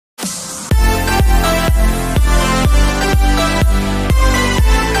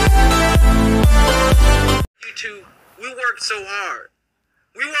worked so hard.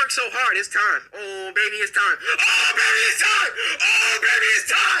 We worked so hard. It's time. Oh, baby, it's time. Oh, baby, it's time. Oh, baby,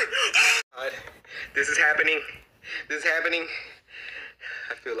 it's time. Oh. God, this is happening. This is happening.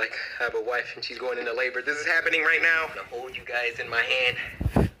 I feel like I have a wife and she's going into labor. This is happening right now. I'm gonna hold you guys in my hand.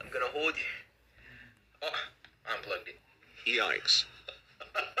 I'm gonna hold you. Oh, I unplugged it. Yikes.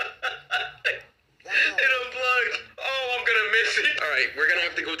 It unplugged. Oh, I'm gonna miss it. All right, we're gonna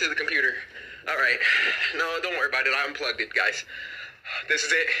have to go to the computer. All right. No, don't worry about it. I unplugged it, guys. This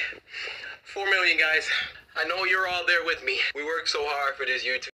is it. 4 million, guys. I know you're all there with me. We worked so hard for this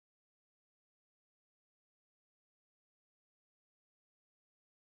YouTube.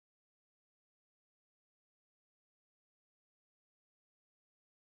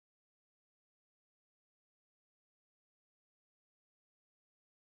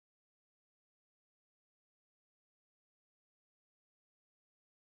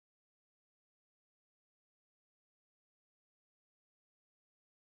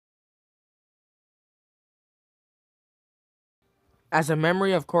 As a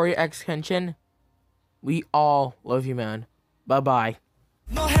memory of Coryxkenshin, we all love you, man. Bye-bye.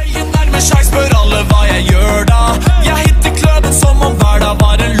 Når helgen nærmer seg, spør alle hva jeg gjør da. Jeg hitter kløden som om hverdag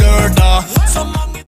var en lørdag. Som